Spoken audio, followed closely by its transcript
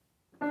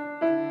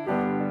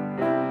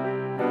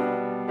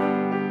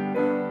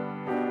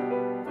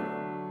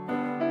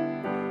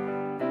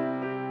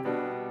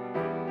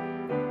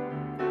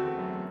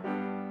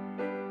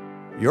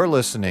You're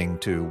listening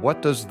to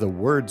What Does the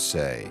Word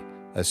Say?,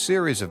 a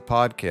series of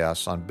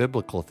podcasts on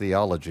biblical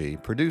theology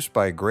produced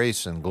by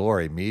Grace and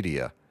Glory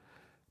Media.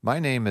 My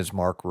name is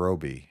Mark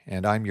Roby,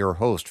 and I'm your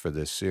host for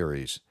this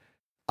series.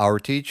 Our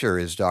teacher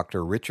is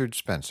Dr. Richard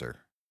Spencer.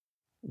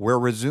 We're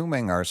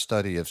resuming our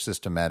study of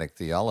systematic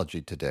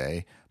theology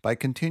today by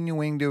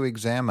continuing to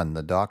examine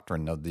the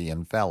doctrine of the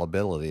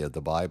infallibility of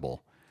the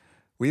Bible.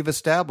 We've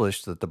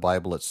established that the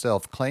Bible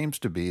itself claims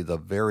to be the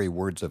very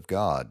words of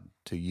God,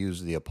 to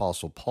use the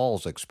Apostle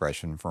Paul's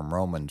expression from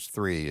Romans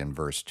 3 and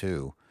verse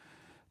 2.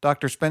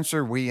 Dr.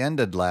 Spencer, we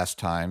ended last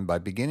time by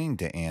beginning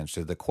to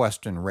answer the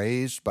question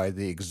raised by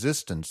the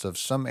existence of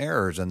some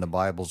errors in the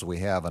Bibles we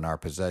have in our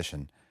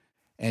possession.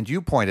 And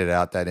you pointed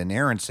out that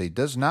inerrancy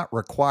does not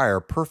require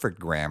perfect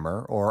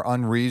grammar or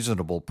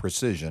unreasonable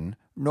precision,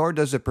 nor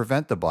does it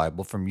prevent the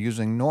Bible from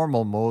using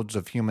normal modes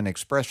of human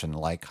expression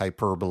like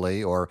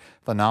hyperbole or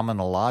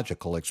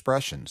phenomenological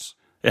expressions.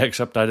 Yeah,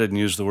 except I didn't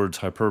use the words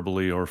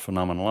hyperbole or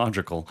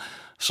phenomenological,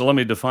 so let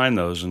me define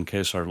those in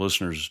case our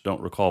listeners don't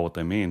recall what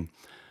they mean.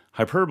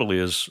 Hyperbole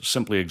is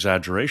simply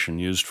exaggeration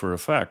used for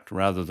effect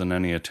rather than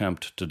any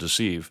attempt to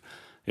deceive.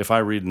 If I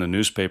read in the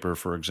newspaper,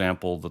 for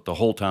example, that the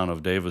whole town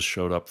of Davis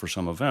showed up for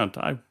some event,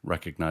 I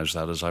recognize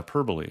that as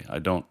hyperbole. I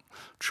don't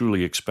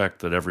truly expect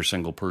that every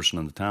single person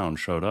in the town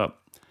showed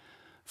up.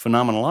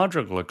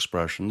 Phenomenological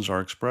expressions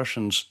are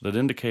expressions that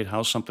indicate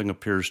how something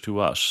appears to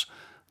us.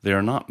 They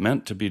are not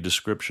meant to be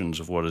descriptions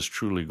of what is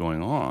truly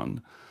going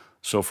on.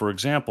 So, for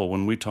example,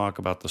 when we talk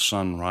about the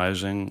sun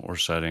rising or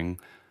setting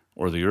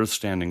or the earth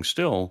standing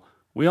still,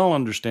 we all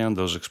understand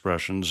those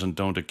expressions and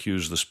don't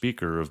accuse the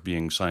speaker of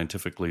being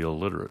scientifically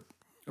illiterate.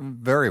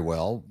 Very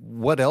well.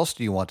 What else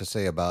do you want to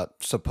say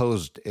about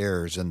supposed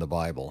errors in the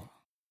Bible?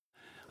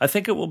 I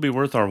think it will be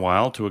worth our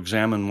while to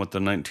examine what the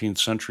 19th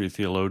century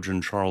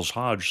theologian Charles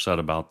Hodge said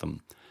about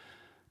them.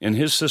 In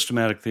his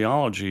systematic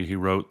theology, he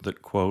wrote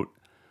that, quote,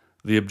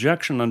 "The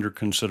objection under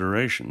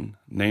consideration,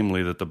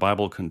 namely that the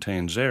Bible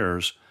contains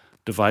errors,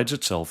 divides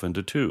itself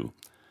into two.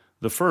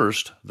 The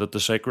first, that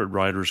the sacred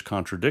writers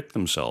contradict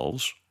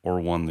themselves, or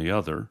one the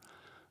other.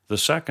 The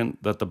second,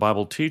 that the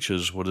Bible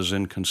teaches what is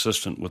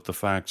inconsistent with the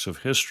facts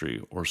of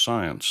history or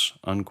science,"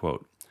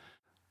 unquote.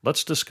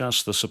 Let's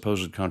discuss the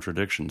supposed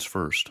contradictions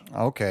first.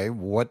 Okay,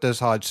 what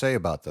does Hodge say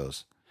about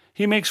those?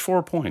 He makes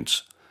 4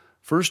 points.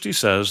 First, he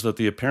says that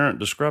the apparent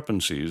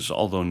discrepancies,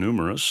 although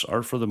numerous,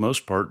 are for the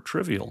most part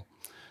trivial.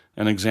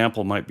 An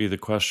example might be the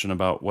question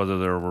about whether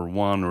there were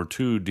one or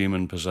two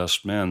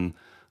demon-possessed men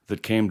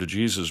that came to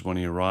Jesus when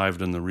he arrived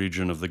in the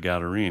region of the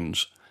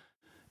Gadarenes.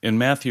 In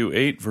Matthew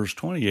 8, verse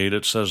 28,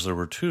 it says there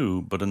were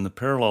two, but in the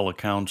parallel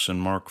accounts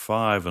in Mark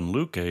 5 and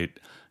Luke 8,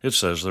 it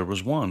says there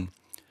was one.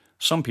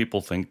 Some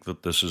people think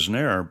that this is an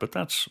error, but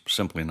that's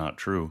simply not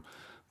true.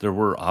 There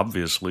were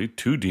obviously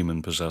two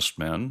demon-possessed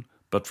men,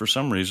 but for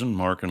some reason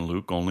Mark and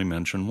Luke only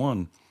mention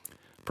one.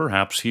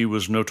 Perhaps he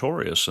was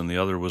notorious and the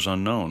other was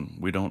unknown.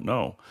 We don't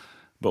know.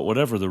 But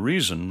whatever the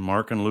reason,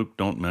 Mark and Luke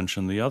don't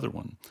mention the other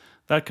one.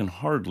 That can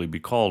hardly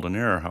be called an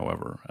error,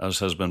 however, as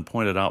has been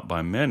pointed out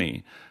by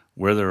many.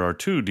 Where there are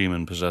two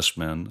demon-possessed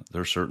men,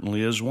 there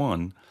certainly is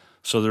one,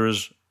 so there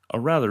is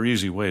a rather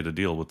easy way to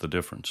deal with the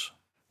difference.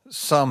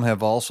 Some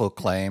have also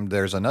claimed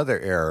there's another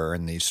error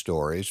in these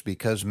stories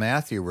because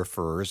Matthew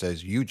refers,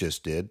 as you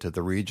just did, to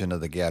the region of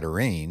the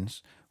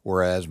Gadarenes,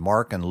 whereas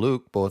Mark and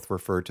Luke both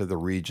refer to the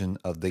region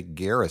of the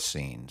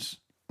Gerasenes.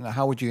 Now,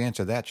 how would you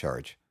answer that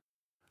charge?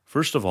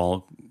 First of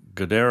all,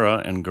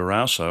 Gadara and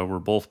Gerasa were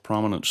both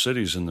prominent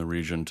cities in the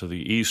region to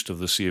the east of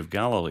the Sea of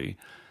Galilee,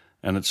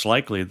 and it's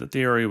likely that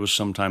the area was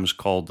sometimes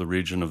called the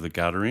region of the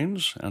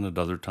Gadarenes and at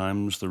other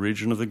times the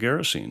region of the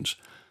Gerasenes.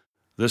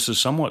 This is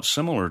somewhat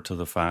similar to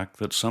the fact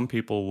that some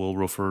people will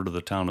refer to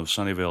the town of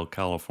Sunnyvale,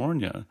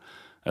 California,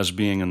 as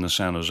being in the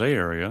San Jose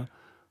area,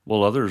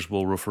 while others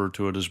will refer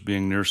to it as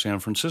being near San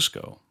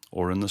Francisco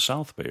or in the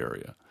South Bay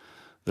area.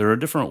 There are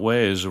different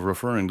ways of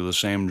referring to the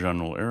same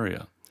general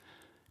area.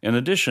 In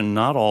addition,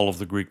 not all of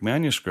the Greek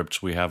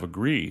manuscripts we have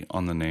agree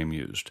on the name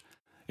used.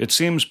 It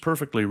seems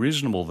perfectly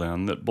reasonable,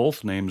 then, that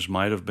both names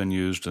might have been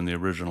used in the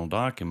original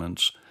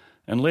documents,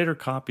 and later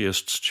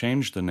copyists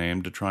changed the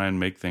name to try and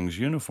make things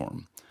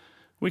uniform.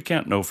 We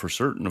can't know for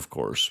certain, of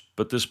course,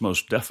 but this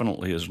most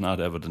definitely is not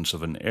evidence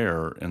of an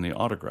error in the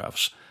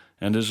autographs,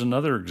 and is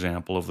another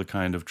example of the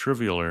kind of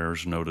trivial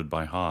errors noted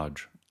by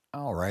Hodge.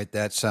 All right,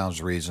 that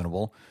sounds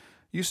reasonable.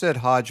 You said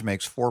Hodge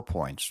makes 4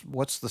 points.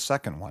 What's the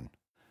second one?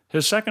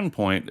 His second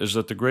point is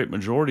that the great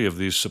majority of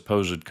these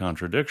supposed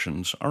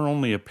contradictions are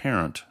only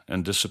apparent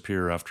and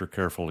disappear after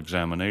careful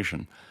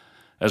examination,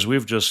 as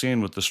we've just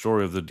seen with the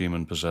story of the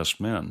demon-possessed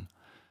men.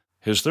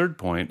 His third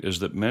point is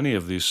that many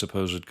of these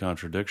supposed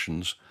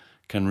contradictions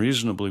can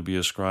reasonably be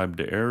ascribed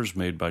to errors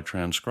made by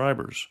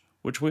transcribers,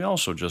 which we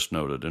also just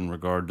noted in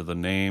regard to the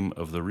name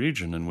of the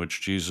region in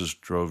which Jesus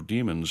drove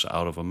demons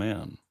out of a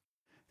man.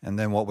 And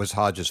then what was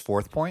Hodge's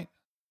fourth point?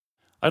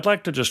 I'd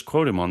like to just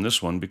quote him on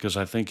this one because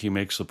I think he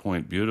makes the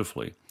point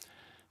beautifully.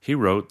 He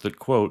wrote that,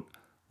 quote,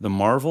 "The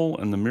marvel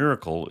and the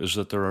miracle is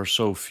that there are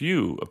so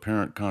few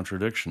apparent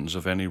contradictions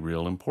of any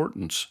real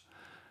importance.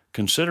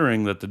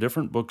 Considering that the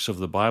different books of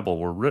the Bible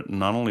were written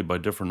not only by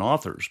different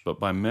authors, but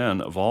by men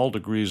of all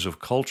degrees of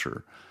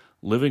culture,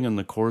 living in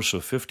the course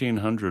of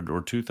 1,500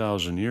 or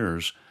 2,000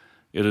 years,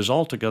 it is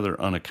altogether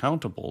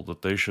unaccountable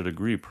that they should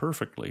agree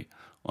perfectly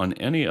on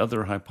any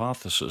other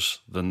hypothesis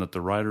than that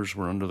the writers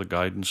were under the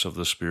guidance of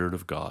the Spirit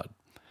of God.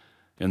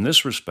 In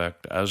this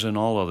respect, as in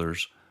all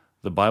others,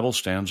 the Bible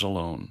stands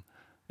alone.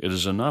 It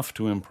is enough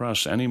to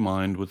impress any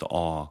mind with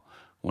awe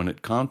when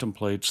it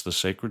contemplates the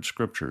sacred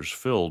Scriptures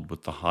filled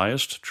with the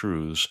highest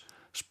truths,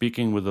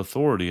 speaking with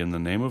authority in the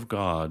name of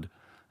God,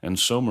 and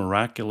so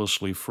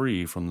miraculously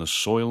free from the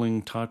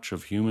soiling touch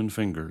of human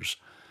fingers.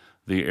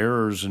 The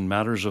errors in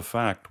matters of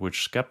fact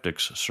which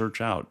skeptics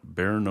search out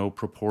bear no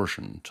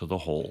proportion to the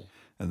whole.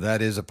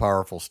 That is a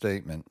powerful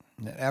statement.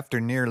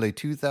 After nearly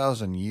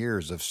 2,000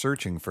 years of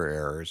searching for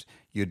errors,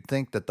 you'd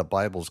think that the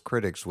Bible's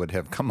critics would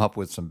have come up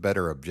with some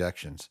better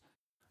objections.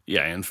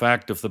 Yeah, in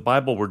fact, if the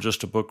Bible were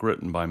just a book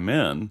written by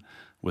men,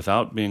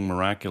 without being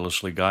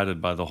miraculously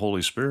guided by the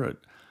Holy Spirit,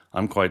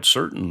 I'm quite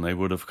certain they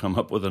would have come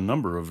up with a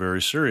number of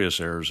very serious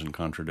errors and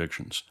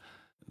contradictions.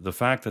 The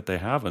fact that they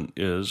haven't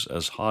is,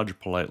 as Hodge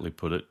politely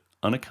put it,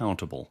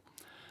 unaccountable.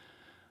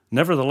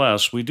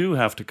 Nevertheless, we do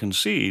have to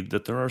concede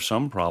that there are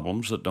some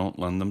problems that don't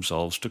lend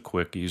themselves to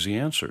quick, easy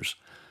answers.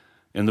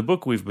 In the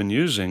book we've been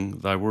using,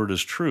 Thy Word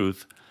is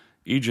Truth,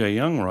 E.J.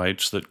 Young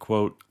writes that,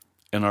 quote,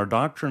 in our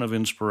doctrine of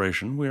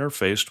inspiration, we are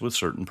faced with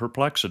certain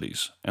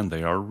perplexities, and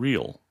they are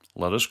real.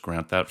 Let us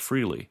grant that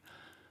freely.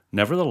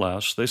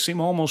 Nevertheless, they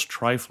seem almost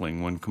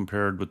trifling when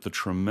compared with the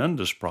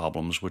tremendous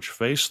problems which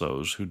face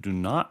those who do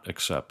not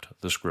accept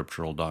the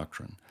scriptural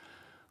doctrine.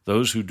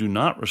 Those who do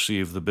not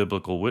receive the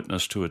biblical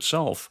witness to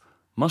itself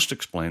must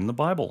explain the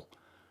Bible.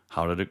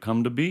 How did it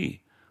come to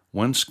be?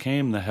 Whence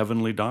came the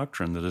heavenly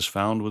doctrine that is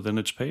found within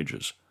its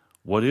pages?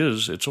 What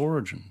is its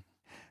origin?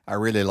 I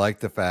really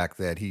like the fact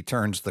that he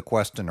turns the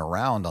question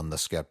around on the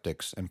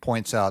skeptics and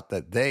points out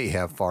that they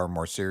have far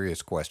more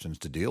serious questions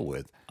to deal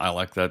with. I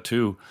like that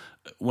too.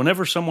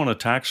 Whenever someone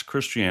attacks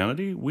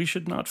Christianity, we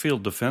should not feel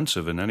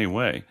defensive in any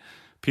way.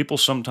 People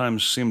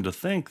sometimes seem to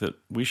think that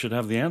we should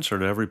have the answer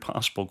to every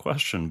possible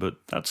question, but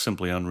that's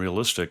simply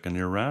unrealistic and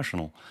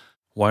irrational.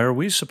 Why are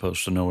we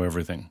supposed to know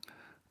everything?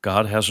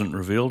 God hasn't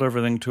revealed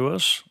everything to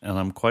us, and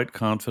I'm quite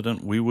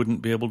confident we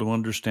wouldn't be able to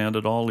understand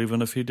it all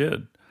even if He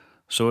did.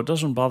 So it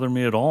doesn't bother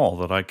me at all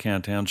that I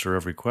can't answer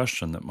every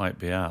question that might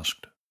be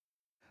asked.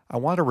 I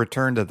want to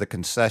return to the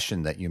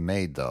concession that you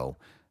made, though,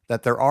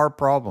 that there are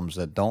problems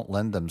that don't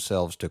lend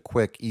themselves to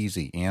quick,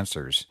 easy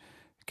answers.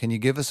 Can you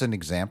give us an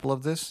example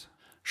of this?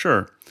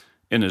 Sure.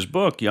 In his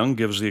book, Young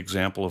gives the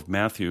example of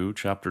Matthew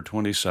chapter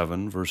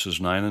 27, verses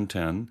 9 and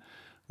 10,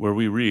 where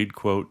we read,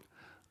 quote,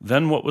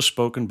 Then what was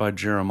spoken by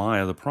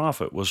Jeremiah the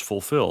prophet was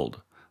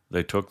fulfilled.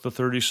 They took the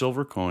 30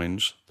 silver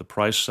coins, the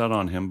price set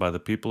on him by the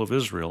people of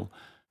Israel,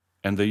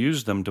 and they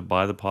used them to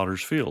buy the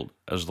potter's field,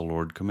 as the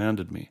Lord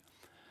commanded me.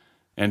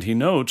 And he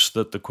notes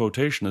that the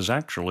quotation is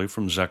actually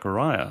from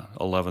Zechariah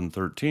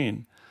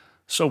 11:13.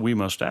 So we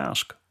must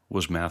ask,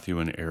 was Matthew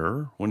in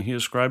error when he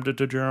ascribed it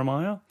to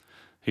Jeremiah?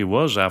 He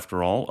was,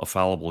 after all, a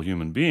fallible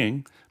human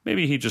being.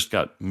 Maybe he just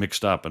got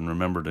mixed up and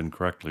remembered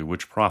incorrectly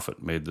which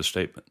prophet made the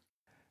statement.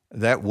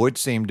 That would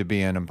seem to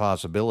be an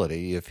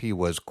impossibility if he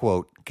was,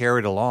 quote,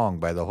 carried along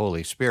by the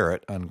Holy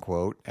Spirit,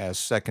 unquote, as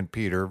 2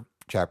 Peter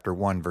chapter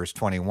 1, verse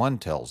 21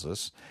 tells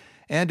us,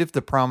 and if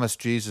the promise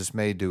Jesus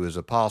made to his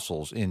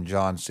apostles in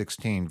John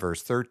 16,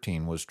 verse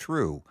 13 was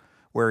true,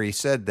 where he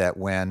said that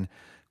when,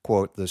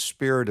 quote, the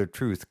Spirit of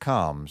truth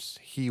comes,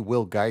 he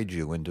will guide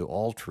you into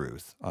all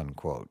truth,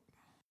 unquote.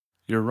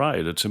 You're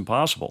right, it's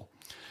impossible.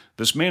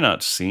 This may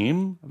not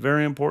seem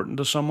very important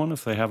to someone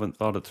if they haven't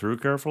thought it through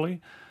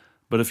carefully,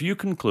 but if you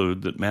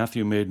conclude that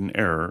Matthew made an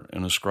error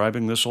in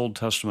ascribing this Old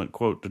Testament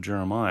quote to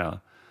Jeremiah,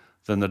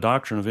 then the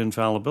doctrine of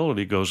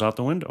infallibility goes out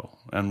the window,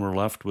 and we're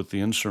left with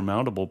the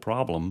insurmountable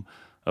problem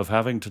of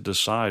having to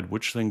decide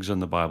which things in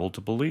the Bible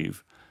to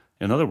believe.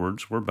 In other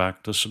words, we're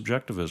back to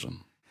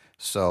subjectivism.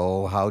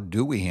 So how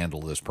do we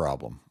handle this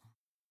problem?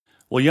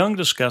 Well, Young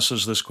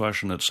discusses this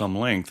question at some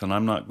length, and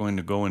I'm not going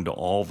to go into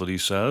all that he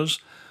says,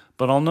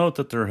 but I'll note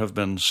that there have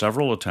been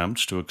several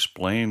attempts to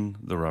explain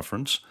the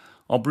reference.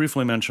 I'll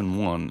briefly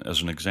mention one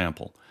as an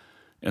example.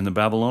 In the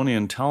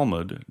Babylonian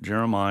Talmud,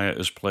 Jeremiah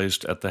is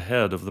placed at the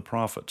head of the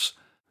prophets,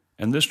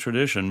 and this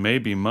tradition may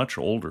be much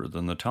older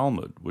than the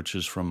Talmud, which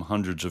is from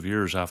hundreds of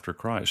years after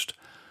Christ.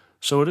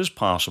 So it is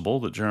possible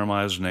that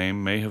Jeremiah's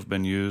name may have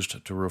been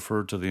used to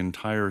refer to the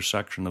entire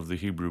section of the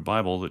Hebrew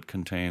Bible that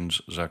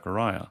contains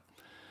Zechariah.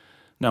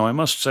 Now, I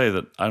must say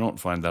that I don't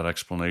find that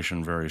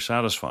explanation very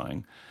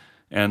satisfying,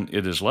 and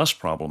it is less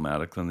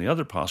problematic than the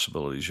other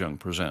possibilities Young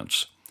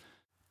presents.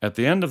 At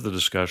the end of the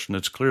discussion,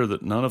 it's clear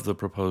that none of the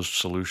proposed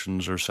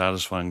solutions are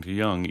satisfying to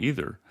Young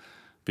either,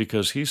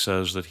 because he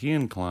says that he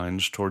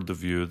inclines toward the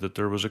view that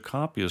there was a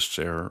copyist's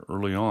error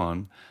early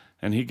on,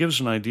 and he gives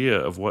an idea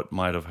of what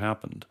might have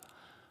happened.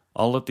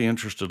 I'll let the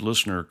interested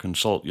listener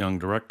consult Young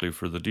directly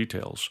for the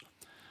details.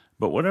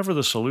 But whatever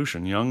the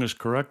solution, Young is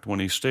correct when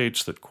he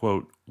states that,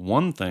 quote,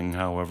 one thing,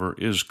 however,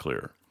 is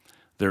clear,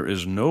 there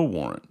is no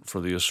warrant for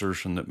the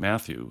assertion that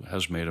Matthew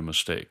has made a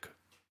mistake.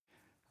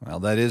 Well,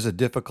 that is a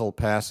difficult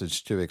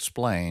passage to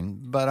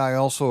explain, but I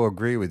also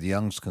agree with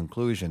Young's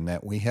conclusion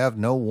that we have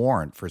no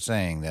warrant for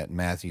saying that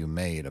Matthew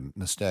made a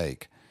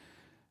mistake.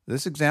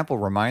 This example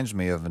reminds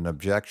me of an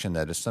objection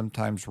that is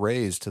sometimes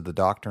raised to the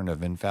doctrine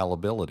of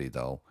infallibility,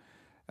 though.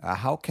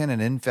 How can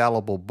an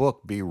infallible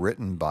book be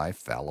written by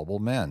fallible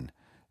men?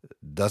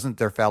 Doesn't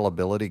their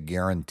fallibility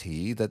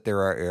guarantee that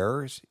there are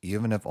errors,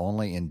 even if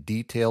only in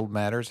detailed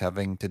matters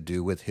having to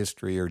do with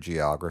history or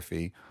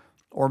geography,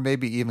 or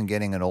maybe even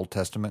getting an Old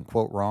Testament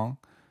quote wrong?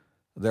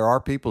 There are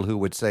people who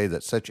would say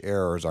that such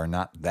errors are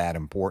not that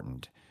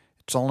important.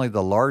 It's only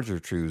the larger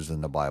truths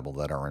in the Bible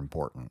that are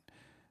important.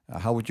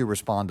 How would you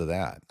respond to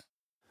that?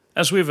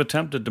 As we've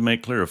attempted to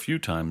make clear a few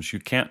times, you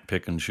can't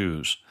pick and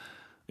choose.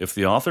 If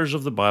the authors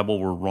of the Bible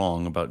were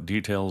wrong about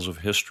details of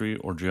history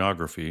or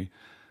geography,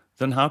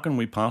 then how can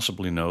we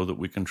possibly know that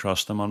we can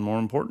trust them on more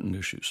important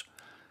issues?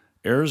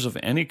 Errors of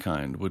any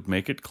kind would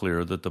make it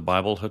clear that the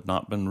Bible had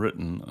not been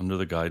written under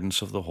the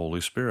guidance of the Holy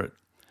Spirit.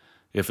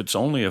 If it's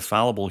only a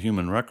fallible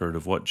human record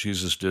of what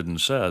Jesus did and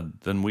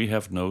said, then we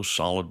have no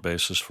solid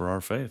basis for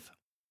our faith.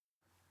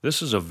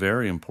 This is a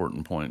very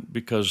important point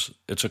because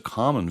it's a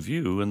common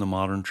view in the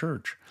modern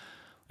church,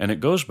 and it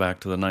goes back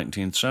to the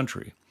 19th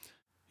century.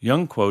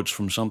 Young quotes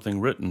from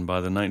something written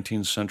by the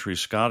 19th century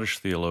Scottish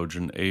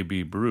theologian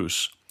A.B.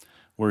 Bruce,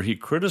 where he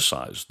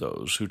criticized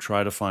those who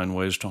try to find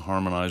ways to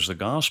harmonize the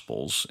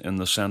Gospels in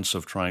the sense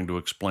of trying to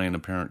explain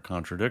apparent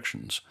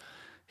contradictions.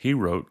 He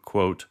wrote,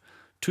 quote,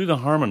 "To the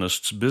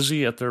harmonists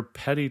busy at their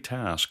petty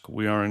task,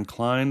 we are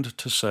inclined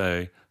to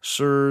say,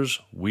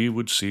 'Sirs, we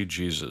would see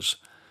Jesus.'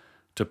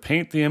 To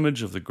paint the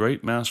image of the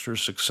great master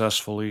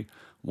successfully,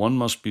 one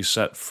must be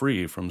set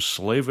free from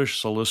slavish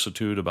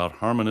solicitude about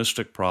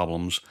harmonistic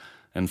problems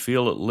and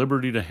feel at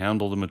liberty to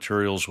handle the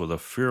materials with a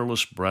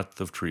fearless breadth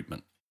of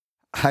treatment."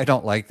 I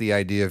don't like the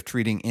idea of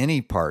treating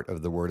any part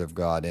of the Word of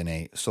God in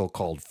a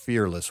so-called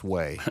fearless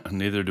way.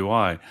 Neither do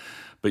I.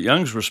 But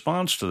Young's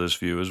response to this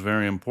view is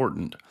very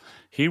important.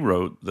 He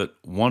wrote that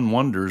one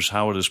wonders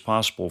how it is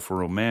possible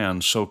for a man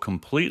so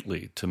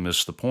completely to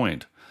miss the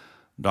point.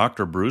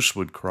 Dr. Bruce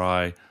would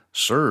cry,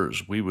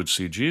 "Sirs, we would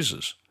see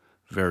Jesus."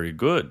 Very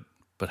good,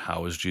 but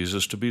how is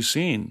Jesus to be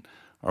seen?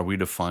 Are we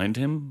to find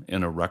him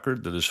in a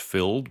record that is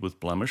filled with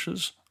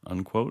blemishes?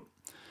 Unquote.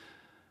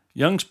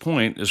 Young's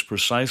point is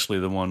precisely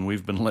the one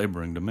we've been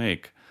laboring to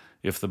make.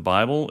 If the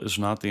Bible is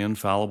not the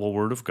infallible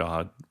Word of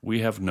God,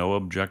 we have no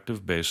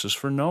objective basis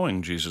for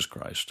knowing Jesus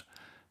Christ.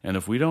 And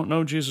if we don't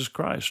know Jesus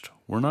Christ,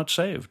 we're not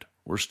saved.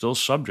 We're still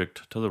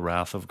subject to the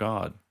wrath of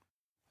God.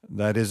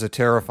 That is a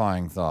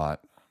terrifying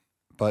thought.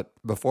 But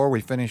before we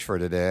finish for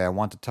today, I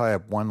want to tie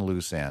up one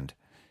loose end.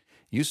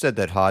 You said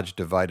that Hodge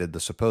divided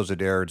the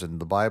supposed errors in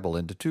the Bible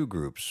into two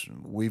groups.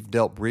 We've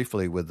dealt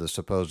briefly with the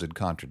supposed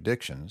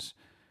contradictions.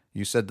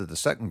 You said that the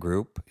second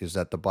group is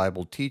that the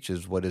Bible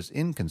teaches what is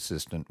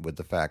inconsistent with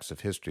the facts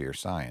of history or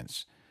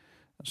science.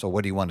 So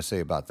what do you want to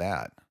say about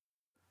that?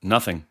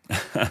 Nothing.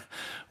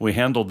 We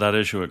handled that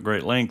issue at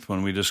great length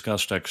when we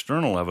discussed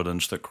external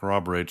evidence that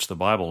corroborates the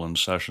Bible in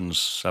sessions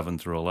 7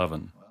 through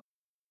 11.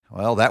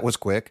 Well, that was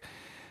quick.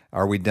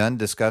 Are we done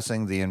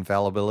discussing the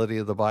infallibility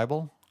of the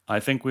Bible? I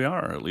think we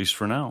are, at least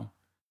for now.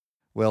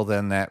 Well,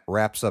 then that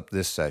wraps up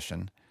this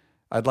session.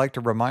 I'd like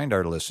to remind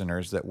our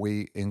listeners that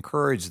we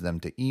encourage them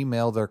to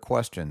email their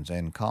questions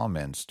and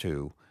comments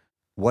to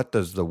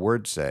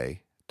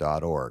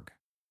whatdoestheword.say.org.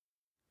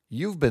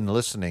 You've been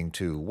listening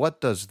to What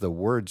Does the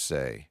Word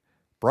Say?,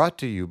 brought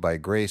to you by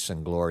Grace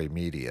and Glory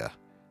Media,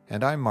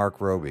 and I'm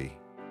Mark Roby.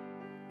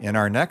 In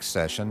our next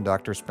session,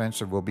 Dr.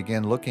 Spencer will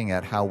begin looking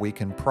at how we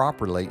can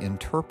properly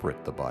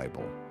interpret the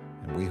Bible,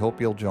 and we hope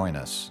you'll join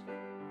us.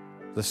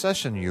 The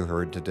session you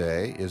heard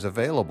today is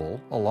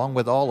available, along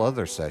with all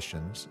other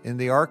sessions, in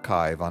the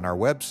archive on our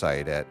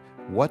website at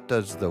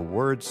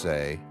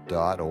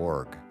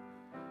whatdoestheword.say.org.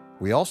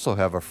 We also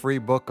have a free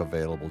book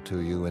available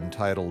to you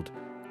entitled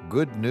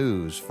Good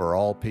News for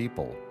All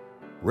People,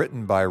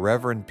 written by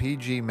Reverend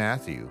P.G.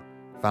 Matthew,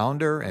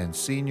 founder and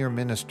senior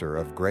minister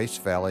of Grace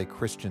Valley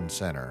Christian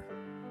Center.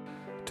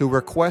 To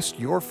request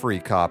your free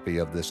copy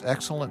of this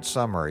excellent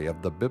summary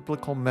of the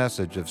biblical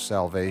message of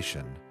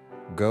salvation,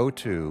 go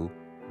to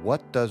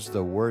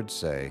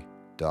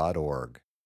whatdoestheword.say.org.